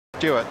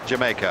Stewart,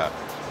 Jamaica.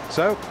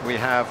 So we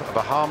have a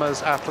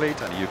Bahamas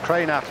athlete and a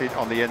Ukraine athlete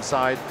on the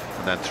inside,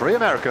 and then 3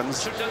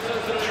 Americans,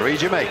 3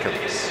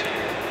 Jamaicans.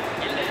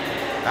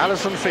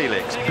 Allyson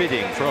Felix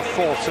bidding for a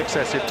 4th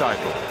successive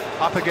title,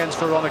 up against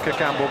Veronica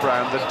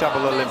Campbell-Brown, the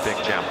double Olympic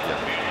champion.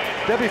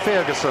 Debbie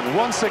Ferguson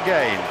once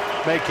again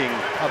making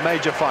a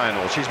major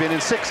final. She's been in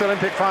 6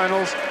 Olympic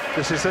finals.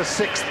 This is her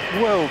 6th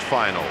world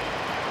final.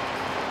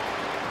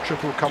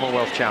 Triple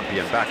Commonwealth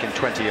champion back in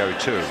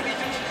 2002.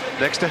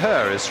 Next to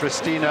her is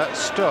Christina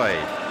Stoy,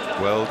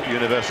 World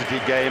University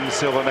Games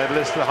silver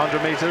medalist, the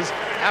 100 meters.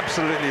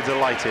 Absolutely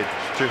delighted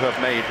to have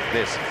made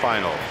this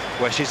final,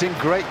 where she's in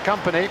great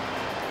company.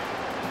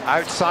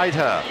 Outside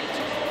her,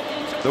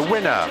 the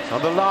winner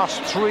on the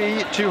last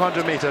 3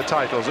 200-meter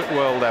titles at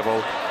world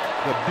level,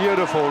 the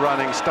beautiful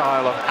running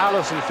style of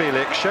Allyson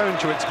Felix, shown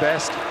to its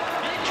best.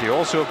 She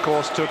also, of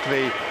course, took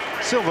the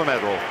silver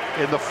medal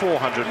in the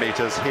 400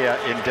 meters here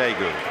in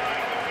Daegu.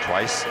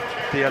 Twice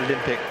the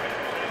Olympic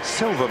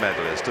silver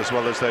medalist, as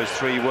well as those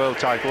 3 world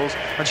titles,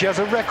 and she has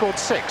a record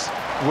 6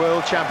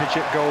 World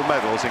Championship gold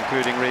medals,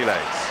 including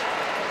relays.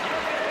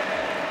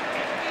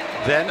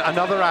 Then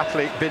another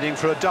athlete bidding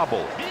for a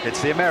double. It's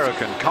the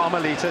American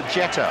Carmelita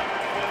Jeter.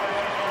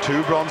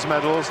 2 bronze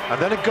medals and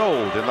then a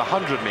gold in the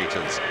 100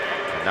 meters.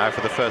 And now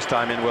for the first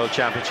time in World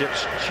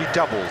Championships, she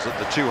doubles at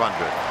the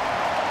 200.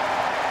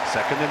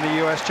 Second in the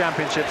US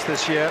Championships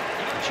this year,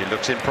 and she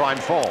looks in prime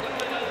form.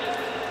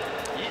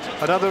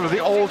 Another of the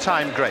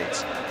all-time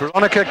greats,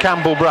 Veronica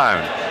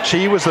Campbell-Brown.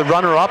 She was the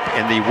runner-up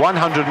in the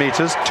 100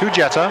 meters to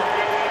Jeter,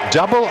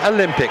 double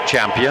Olympic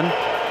champion,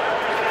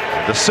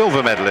 the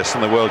silver medalist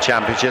in the World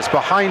Championships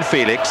behind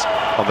Felix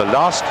on the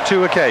last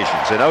 2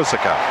 occasions, in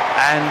Osaka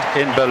and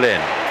in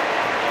Berlin.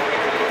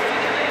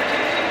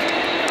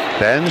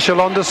 Then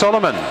Shalonda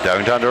Solomon,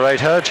 don't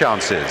underrate her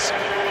chances.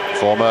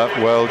 Former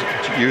world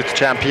youth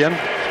champion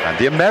and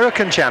the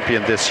American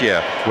champion this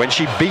year when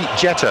she beat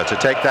Jeter to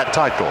take that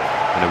title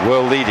in a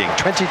world-leading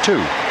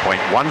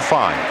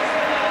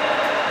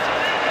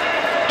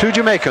 22.15. 2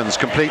 Jamaicans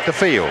complete the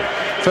field.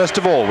 First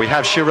of all, we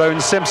have Sharon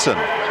Simpson,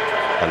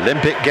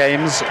 Olympic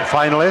Games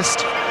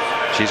finalist.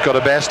 She's got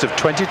a best of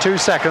 22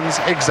 seconds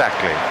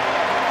exactly.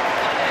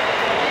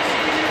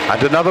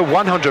 And another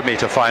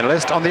 100-meter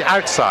finalist on the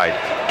outside,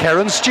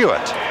 Karen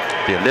Stewart,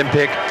 the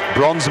Olympic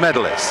bronze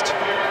medalist.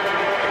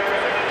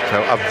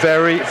 So a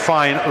very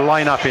fine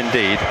lineup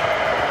indeed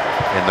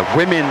in the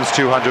women's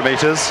 200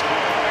 meters.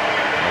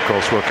 And of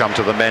course, we'll come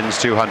to the men's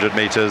 200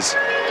 meters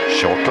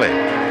shortly.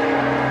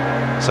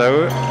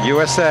 So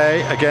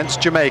USA against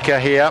Jamaica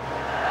here.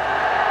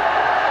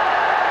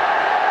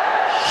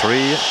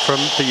 3 from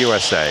the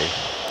USA,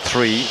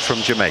 3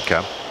 from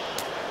Jamaica.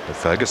 With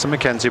Ferguson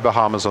Mackenzie,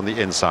 Bahamas on the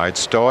inside,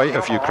 Stoy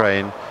of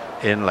Ukraine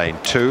in lane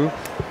 2.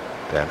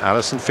 Then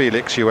Allyson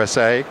Felix,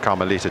 USA,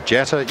 Carmelita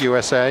Jeter,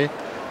 USA,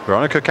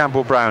 Veronica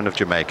Campbell-Brown of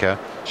Jamaica,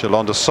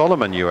 Shalonda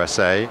Solomon,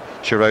 USA,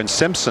 Sharon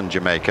Simpson,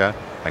 Jamaica,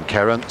 and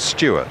Karen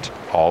Stewart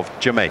of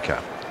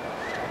Jamaica.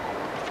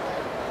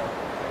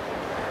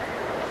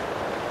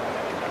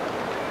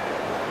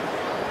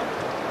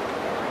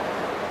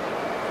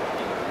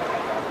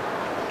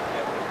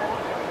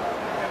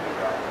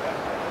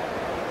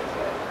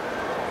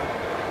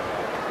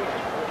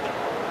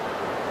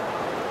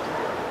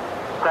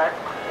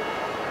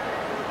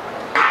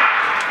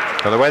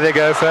 Well, away they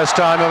go, first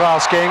time of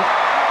asking.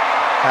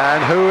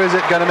 And who is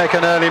it going to make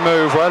an early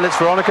move? Well, it's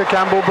Veronica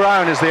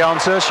Campbell-Brown is the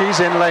answer.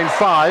 She's in lane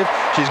 5.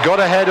 She's got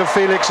ahead of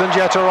Felix and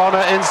Jeter on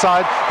her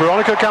inside.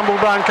 Veronica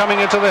Campbell-Brown coming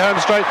into the home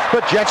straight,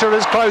 but Jeter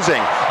is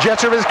closing.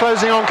 Jeter is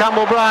closing on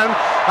Campbell-Brown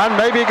and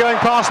maybe going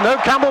past. No,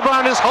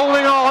 Campbell-Brown is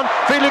holding on.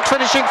 Felix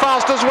finishing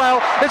fast as well.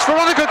 It's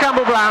Veronica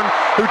Campbell-Brown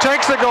who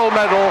takes the gold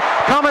medal.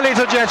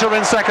 Carmelita Jeter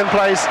in 2nd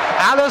place.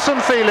 Allyson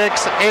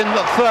Felix in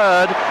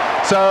 3rd.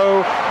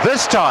 So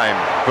this time,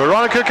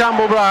 Veronica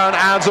Campbell-Brown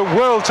adds a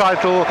world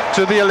title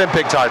to the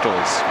Olympic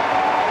titles.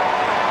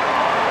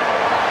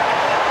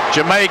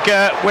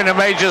 Jamaica win a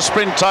major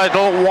sprint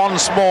title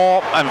once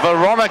more, and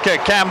Veronica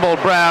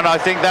Campbell-Brown, I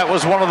think that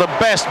was one of the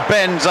best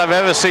bends I've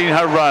ever seen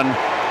her run.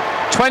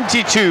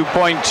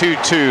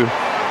 22.22,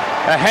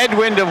 a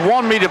headwind of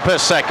 1 meter per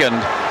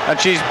second, and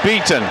she's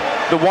beaten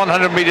the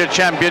 100-meter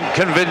champion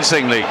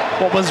convincingly.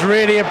 What was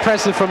really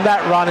impressive from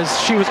that run is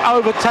she was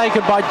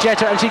overtaken by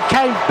Jeter, and she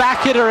came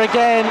back at her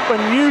again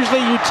when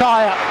usually you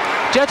tire.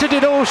 Jeter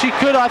did all she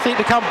could, I think,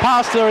 to come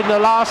past her in the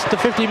last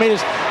 50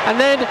 meters, and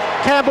then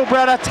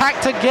Campbell-Brown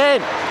attacked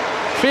again.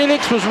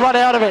 Felix was run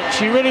out of it.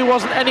 She really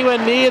wasn't anywhere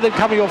near them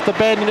coming off the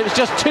bend, and it was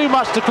just too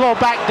much to claw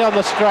back down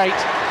the straight.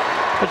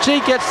 But she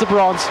gets the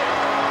bronze.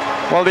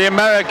 Well, the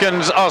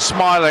Americans are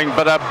smiling,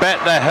 but I bet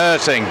they're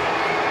hurting.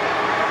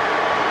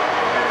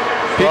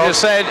 Peter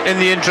said in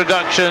the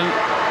introduction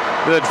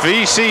that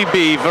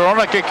VCB,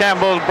 Veronica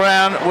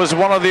Campbell-Brown, was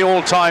one of the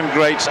all-time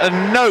greats,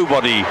 and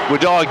nobody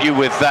would argue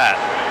with that.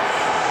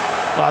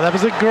 Well, that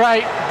was a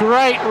great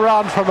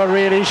run from her,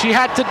 really. She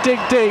had to dig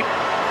deep,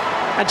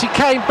 and she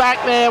came back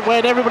there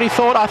when everybody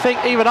thought, I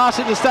think even us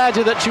in the stands,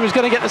 that she was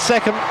going to get the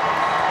 2nd.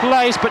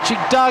 place, but she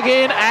dug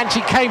in and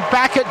she came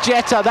back at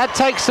Jetta. That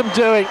takes some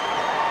doing.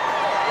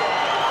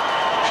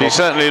 She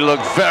certainly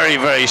looked very,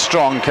 very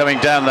strong coming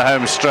down the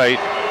home straight.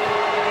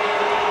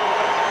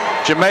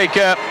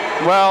 Jamaica,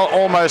 well,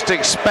 almost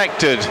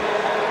expected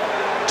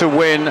to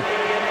win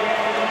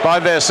by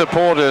their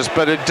supporters,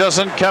 but it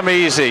doesn't come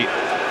easy.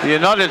 The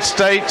United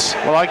States,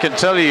 well, I can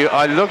tell you,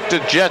 I looked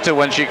at Jetta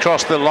when she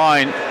crossed the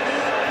line,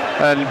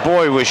 and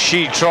boy, was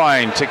she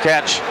trying to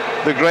catch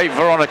the great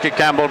Veronica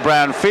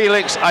Campbell-Brown.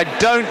 Felix, I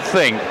don't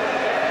think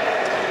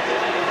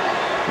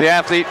the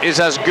athlete is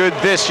as good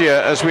this year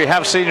as we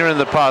have seen her in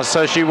the past,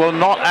 so she will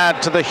not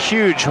add to the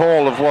huge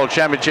haul of World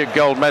Championship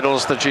gold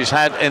medals that she's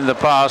had in the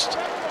past.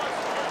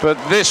 But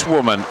this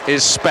woman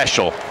is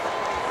special.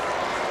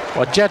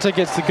 Well, Jetta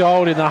gets the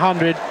gold in the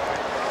 100.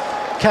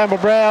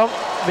 Campbell-Brown,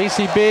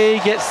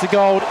 VCB, gets the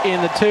gold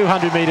in the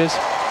 200 metres.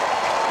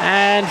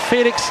 And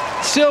Felix,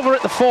 silver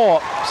at the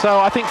 4. So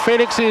I think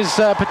Felix's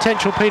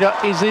potential, Peter,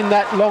 is in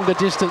that longer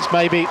distance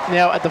maybe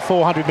now at the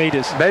 400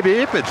 metres. Maybe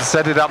it'll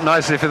set it up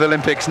nicely for the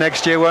Olympics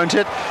next year, won't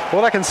it?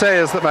 All I can say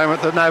is at the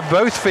moment that now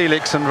both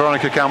Felix and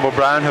Veronica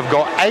Campbell-Brown have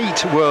got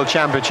 8 World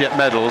Championship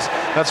medals.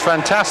 That's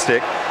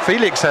fantastic.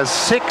 Felix has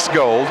 6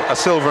 gold, a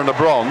silver and a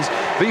bronze.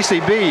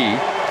 VCB,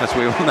 as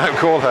we will now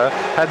call her,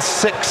 had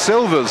 6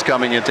 silvers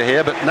coming into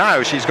here, but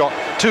now she's got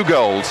 2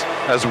 golds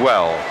as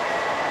well.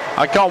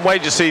 I can't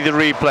wait to see the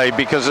replay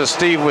because, as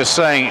Steve was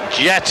saying,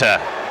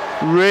 Jetta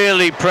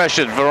really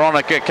pressured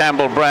Veronica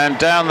Campbell-Brown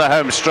down the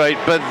home straight,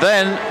 but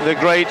then the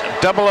great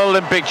double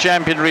Olympic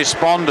champion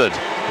responded.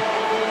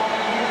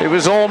 It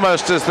was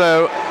almost as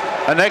though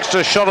an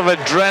extra shot of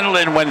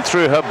adrenaline went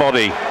through her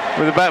body.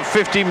 With about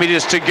 50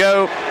 meters to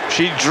go,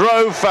 she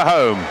drove for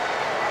home.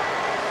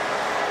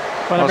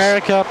 Well,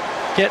 America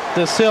get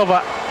the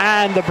silver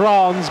and the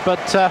bronze, but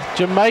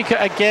Jamaica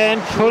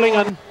again pulling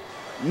on.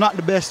 Not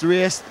the best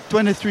race,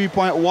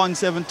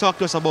 23.17. Talk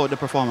to us about the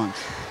performance.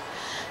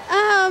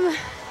 I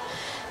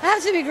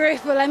have to be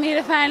grateful. I made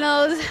the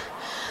finals.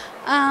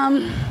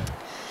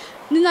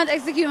 Did not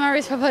execute my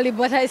race properly,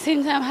 but at the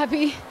same time, I'm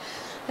happy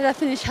that I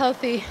finished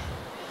healthy.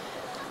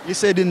 You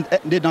said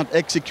did not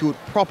execute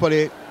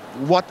properly.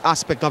 What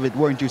aspect of it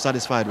weren't you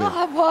satisfied with?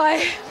 Oh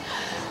boy,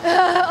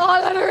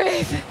 all of the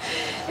race.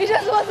 It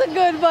just wasn't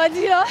good, but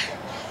you know,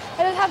 I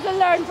just have to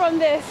learn from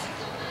this.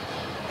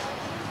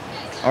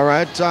 All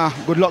right,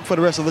 good luck for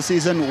the rest of the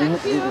season.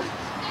 Thank you.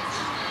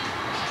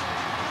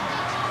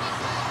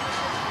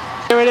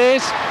 Here it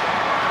is,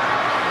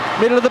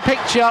 middle of the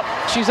picture.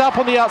 She's up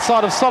on the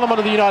outside of Solomon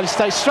of the United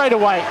States straight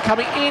away,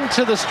 coming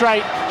into the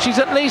straight. She's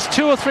at least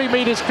 2 or 3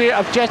 meters clear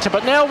of Jetta,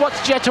 but now watch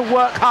Jetta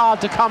work hard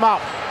to come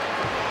up.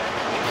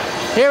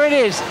 Here it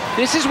is.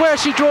 This is where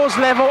she draws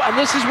level, and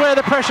this is where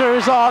the pressure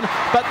is on,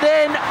 but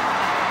then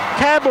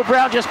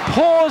Campbell-Brown just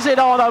pours it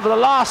on over the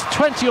last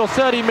 20 or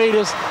 30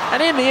 meters,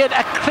 and in the end,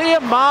 a clear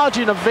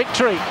margin of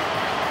victory.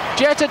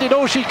 Jetta did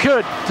all she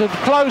could to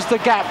close the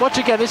gap. Watch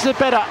again, this is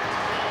better.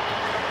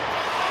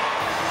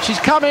 She's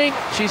coming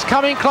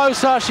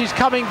closer, she's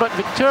coming, but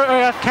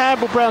Victoria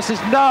Campbell-Brown says,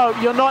 no,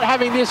 you're not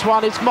having this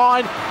one, it's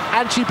mine,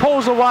 and she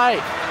pulls away.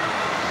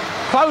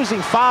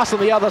 Closing fast on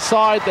the other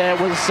side there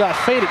was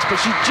Felix, but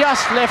she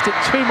just left it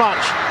too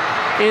much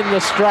in the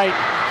straight.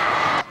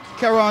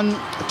 Karen,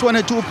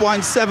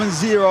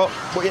 22.70,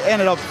 but you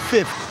ended up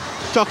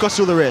 5th. Talk us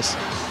through the race.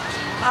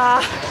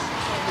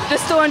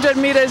 This 200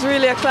 meters is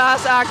really a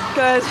class act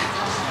because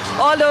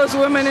all those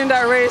women in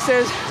that race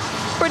is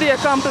pretty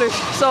accomplished.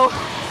 So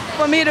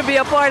for me to be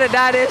a part of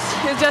that is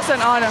just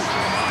an honor.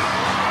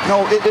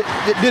 No,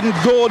 it didn't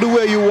go the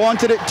way you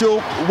wanted it to.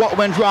 What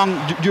went wrong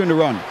during the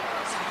run?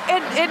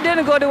 It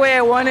didn't go the way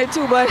I wanted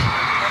to, but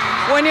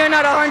when you're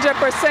not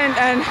 100%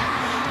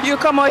 and you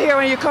come out here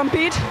and you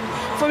compete,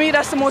 for me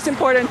that's the most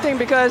important thing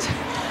because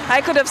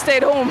I could have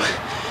stayed home,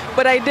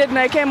 but I didn't.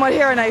 I came out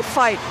here and I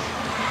fight.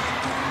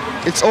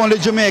 It's only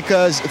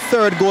Jamaica's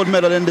 3rd gold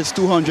medal in this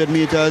 200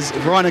 meters.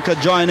 Veronica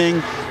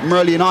joining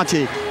Merlene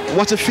Ottey.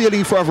 What's the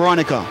feeling for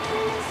Veronica?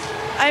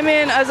 I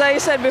mean, as I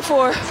said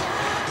before,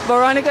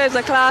 Veronica is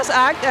a class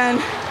act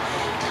and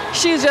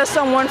she's just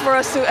someone for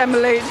us to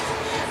emulate.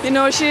 You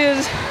know,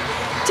 she's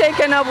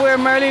taken up where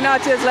Merlene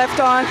Ottey has left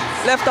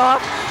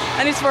off,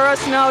 and it's for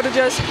us now to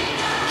just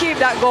keep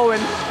that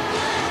going.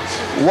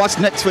 What's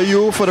next for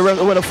you for the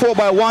rest? When the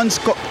 4x1s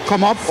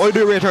come up, or do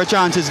you rate her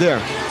chances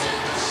there?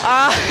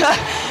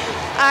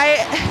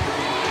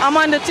 I'm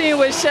on the team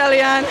with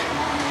Shelly-Ann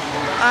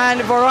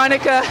and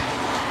Veronica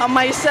and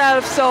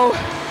myself, so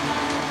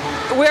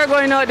we're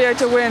going out there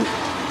to win.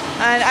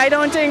 And I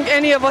don't think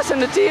any of us in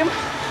the team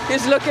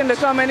is looking to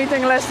come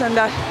anything less than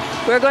that.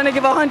 We're going to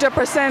give 100%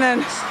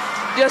 and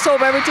just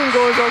hope everything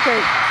goes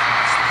okay.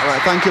 All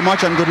right, thank you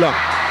much and good luck.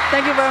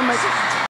 Thank you very much.